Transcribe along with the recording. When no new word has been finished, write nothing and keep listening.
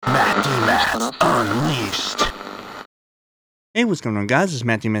Unleashed. Hey, what's going on, guys? It's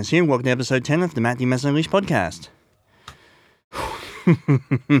Matthew Mess here. Welcome to episode 10 of the Matthew Mess Unleashed podcast.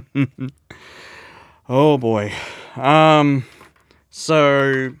 Oh boy.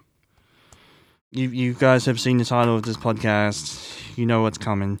 So you guys have seen the title of this podcast. You know what's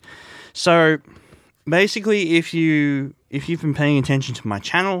coming. So basically, if you've been paying attention to my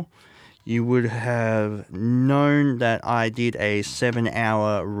channel, you would have known that I did a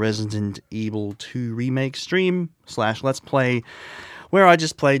 7-hour Resident Evil 2 remake stream / let's play, where I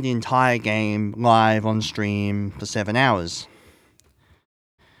just played the entire game live on stream for 7 hours.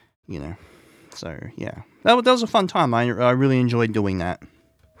 You know, so yeah, that was a fun time. I really enjoyed doing that.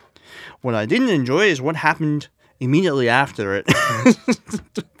 What I didn't enjoy is what happened immediately after it.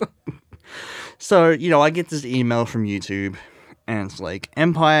 So, you know, I get this email from YouTube. And it's like,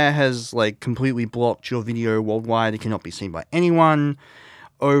 Empire has, like, completely blocked your video worldwide. It cannot be seen by anyone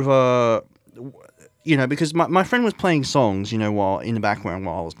over, you know, because my friend was playing songs, you know, while in the background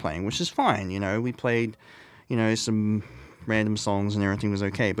while I was playing, which is fine, you know. We played, you know, some random songs and everything was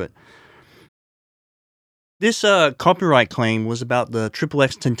okay, but this copyright claim was about the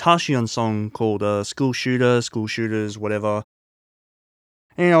XXX Tentacion song called School Shooters, whatever.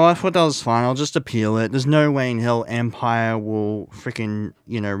 You know, I thought that was fine. I'll just appeal it. There's no way in hell Empire will freaking,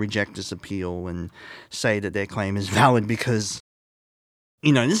 you know, reject this appeal and say that their claim is valid because,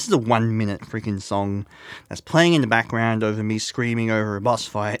 you know, this is a 1 minute freaking song that's playing in the background over me screaming over a boss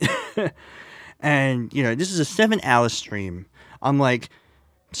fight. And, you know, this is a 7-hour stream. I'm like,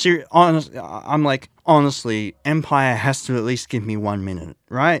 honestly, Empire has to at least give me 1 minute,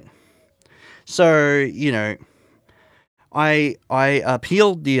 right? So, you know, I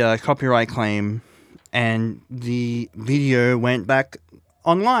appealed the copyright claim, and the video went back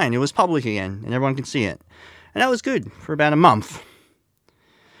online. It was public again, and everyone could see it. And that was good for about a month.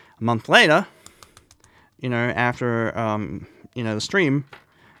 A month later, you know, after, you know, the stream,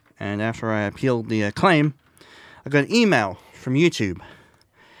 and after I appealed the claim, I got an email from YouTube.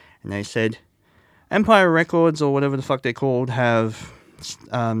 And they said, Empire Records, or whatever the fuck they're called, have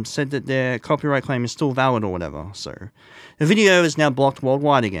said that their copyright claim is still valid or whatever. So the video is now blocked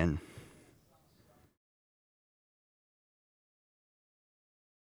worldwide again.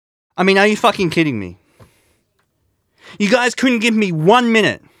 I mean, are you fucking kidding me? You guys couldn't give me 1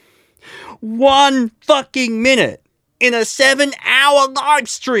 minute. 1 fucking minute in a 7-hour live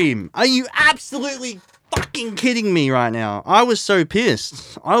stream. Are you absolutely fucking kidding me right now? I was so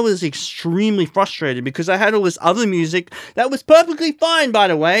pissed. I was extremely frustrated because I had all this other music that was perfectly fine, by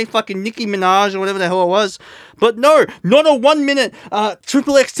the way. Fucking Nicki Minaj or whatever the hell it was. But no, not a 1 minute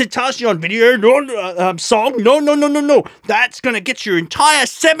XXX Tentacion video, song. No. That's gonna get your entire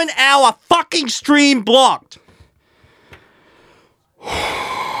 7-hour fucking stream blocked.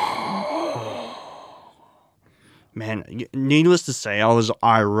 Man, needless to say, I was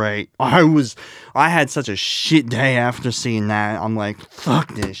irate. I had such a shit day after seeing that. I'm like,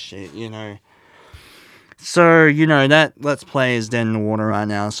 fuck this shit, you know. So, you know, that Let's Play is dead in the water right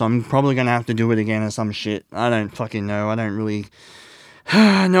now, so I'm probably gonna have to do it again or some shit. I don't fucking know. I don't really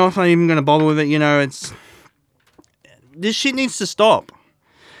know if I'm even gonna bother with it, you know. This shit needs to stop.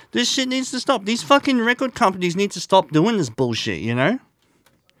 This shit needs to stop. These fucking record companies need to stop doing this bullshit, you know?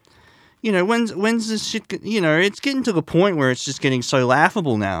 You know, when's this shit, you know, it's getting to the point where it's just getting so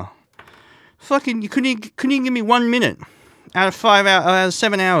laughable now. Fucking, you couldn't even give me 1 minute out of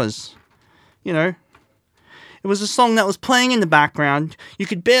 7 hours. You know? It was a song that was playing in the background. You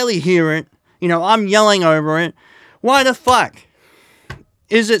could barely hear it. You know, I'm yelling over it. Why the fuck?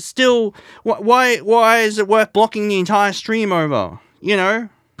 Is it still, why is it worth blocking the entire stream over? You know?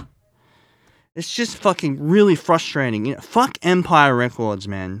 It's just fucking really frustrating. You know, fuck Empire Records,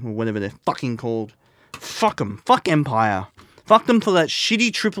 man. Or whatever they're fucking called. Fuck them. Fuck Empire. Fuck them for that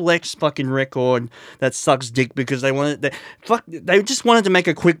shitty XXX fucking record that sucks dick because they just wanted to make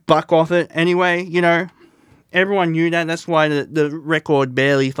a quick buck off it anyway, you know. Everyone knew that. That's why the record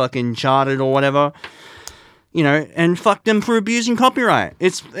barely fucking charted or whatever. You know, and fuck them for abusing copyright.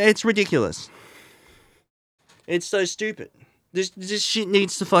 It's ridiculous. It's so stupid. This shit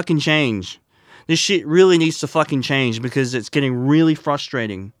needs to fucking change. This shit really needs to fucking change because it's getting really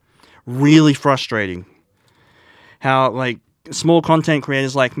frustrating. Really frustrating. How, like, small content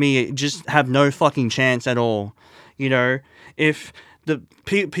creators like me just have no fucking chance at all. You know, if the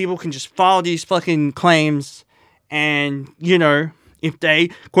people can just file these fucking claims and, you know, if they,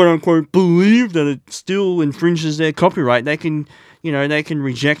 quote-unquote, believe that it still infringes their copyright, they can, you know, they can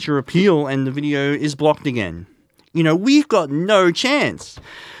reject your appeal and the video is blocked again. You know, we've got no chance.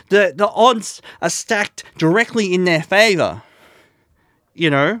 The odds are stacked directly in their favor. You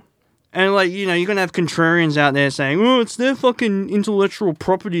know? And, like, you know, you're gonna have contrarians out there saying, oh, it's their fucking intellectual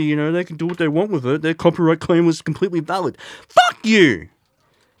property, you know, they can do what they want with it. Their copyright claim was completely valid. Fuck you!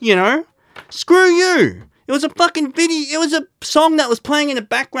 You know? Screw you! It was a fucking video, it was a song that was playing in the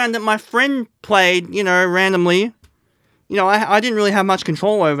background that my friend played, you know, randomly. You know, I didn't really have much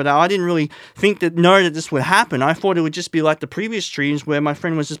control over that. I didn't really know that this would happen. I thought it would just be like the previous streams where my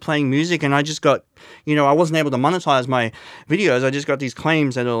friend was just playing music and I just got, you know, I wasn't able to monetize my videos. I just got these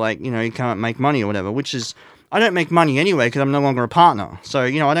claims that are like, you know, you can't make money or whatever, which is, I don't make money anyway because I'm no longer a partner. So,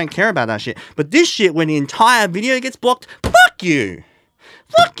 you know, I don't care about that shit. But this shit, when the entire video gets blocked, fuck you!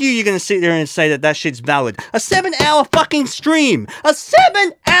 Fuck you, you're gonna sit there and say that that shit's valid. A 7-hour fucking stream! A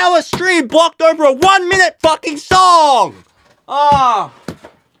 7-hour stream blocked over a 1-minute fucking song! Ah!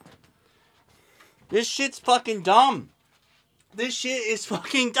 This shit's fucking dumb. This shit is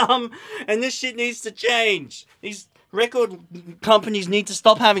fucking dumb, and this shit needs to change. These record companies need to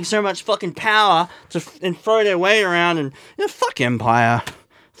stop having so much fucking power and throw their weight around and, you know, fuck Empire.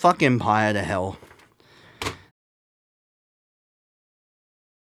 Fuck Empire to hell.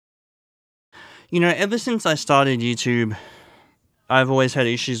 You know, ever since I started YouTube, I've always had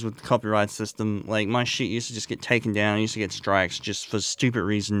issues with the copyright system. Like, my shit used to just get taken down. I used to get strikes just for stupid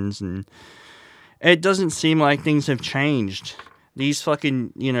reasons. And it doesn't seem like things have changed. These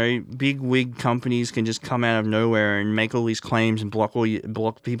fucking, you know, big wig companies can just come out of nowhere and make all these claims and block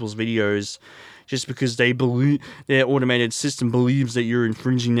people's videos just because they believe their automated system believes that you're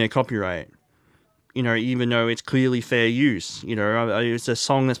infringing their copyright. You know, even though it's clearly fair use. You know, it's a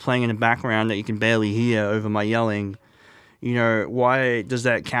song that's playing in the background that you can barely hear over my yelling. You know, why does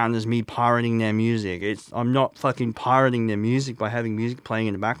that count as me pirating their music? I'm not fucking pirating their music by having music playing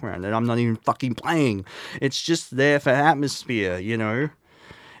in the background that I'm not even fucking playing. It's just there for atmosphere, you know?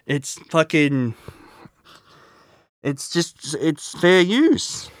 It's fucking... It's fair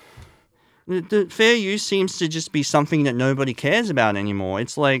use. The fair use seems to just be something that nobody cares about anymore.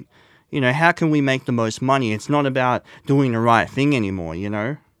 It's like... You know, how can we make the most money? It's not about doing the right thing anymore, you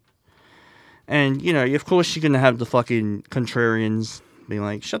know? And, you know, of course you're going to have the fucking contrarians being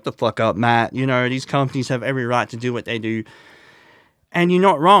like, shut the fuck up, Matt. You know, these companies have every right to do what they do. And you're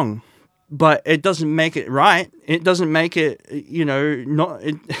not wrong. But it doesn't make it right. It doesn't make it, you know,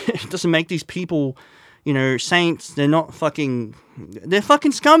 it doesn't make these people, you know, saints. They're fucking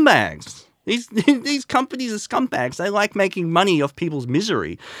scumbags. These companies are scumbags. They like making money off people's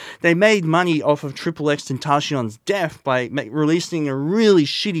misery. They made money off of Triple X Tentacion's death by releasing a really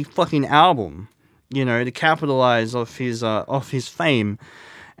shitty fucking album, you know, to capitalize off his fame,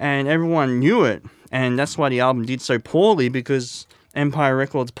 and everyone knew it. And that's why the album did so poorly, because Empire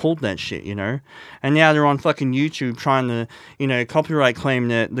Records pulled that shit, you know. And now they're on fucking YouTube trying to, you know, copyright claim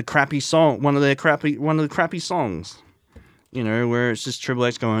the crappy song, one of the crappy songs. You know, where it's just Triple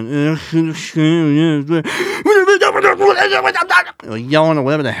X going, or yelling or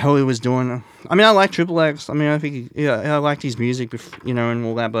whatever the hell he was doing. I mean, I like Triple X. I mean, I think, I liked his music, you know, and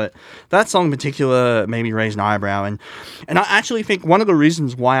all that. But that song in particular made me raise an eyebrow. And I actually think one of the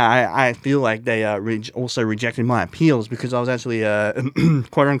reasons why I feel like they also rejected my appeal is because I was actually,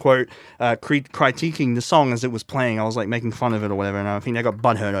 quote unquote, critiquing the song as it was playing. I was like making fun of it or whatever. And I think they got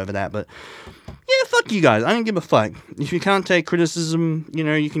butthurt over that. But yeah, fuck you guys. I don't give a fuck. If you can't take criticism, you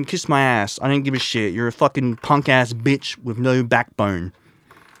know, you can kiss my ass. I don't give a shit. You're a fucking punk-ass bitch with no backbone.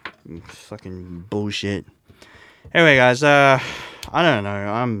 Fucking bullshit. Anyway, guys, I don't know.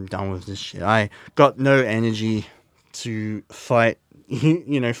 I'm done with this shit. I got no energy to fight,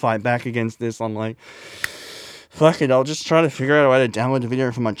 you know, fight back against this. I'm like, fuck it. I'll just try to figure out a way to download the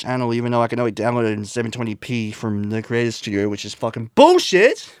video from my channel, even though I can only download it in 720p from the Creator Studio, which is fucking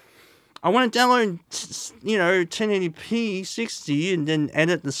bullshit. I want to download, you know, 1080p 60 and then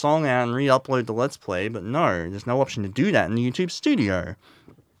edit the song out and re-upload the Let's Play, but no, there's no option to do that in the YouTube Studio.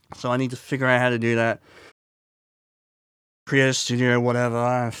 So I need to figure out how to do that. Creator Studio, whatever.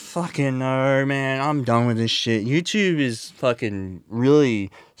 I fucking know, man. I'm done with this shit. YouTube is fucking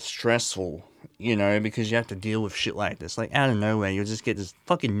really stressful, you know, because you have to deal with shit like this. Like, out of nowhere, you'll just get this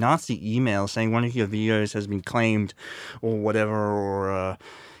fucking nasty email saying one of your videos has been claimed or whatever, or,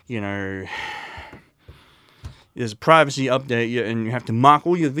 you know, there's a privacy update and you have to mark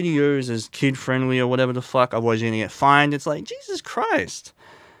all your videos as kid-friendly or whatever the fuck, otherwise you're gonna get fined. It's like, Jesus Christ.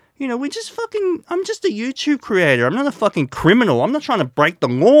 You know, I'm just a YouTube creator. I'm not a fucking criminal. I'm not trying to break the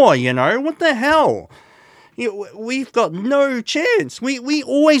law, you know? What the hell? We've got no chance. We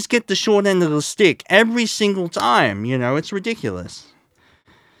always get the short end of the stick every single time, you know? It's ridiculous.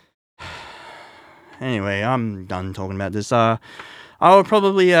 Anyway, I'm done talking about this. I will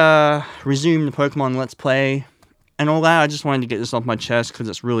probably resume the Pokemon Let's Play and all that. I just wanted to get this off my chest because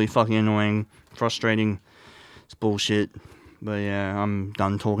it's really fucking annoying, frustrating. It's bullshit. But yeah, I'm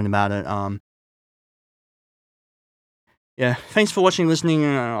done talking about it. Yeah, thanks for watching, listening.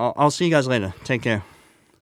 I'll see you guys later. Take care.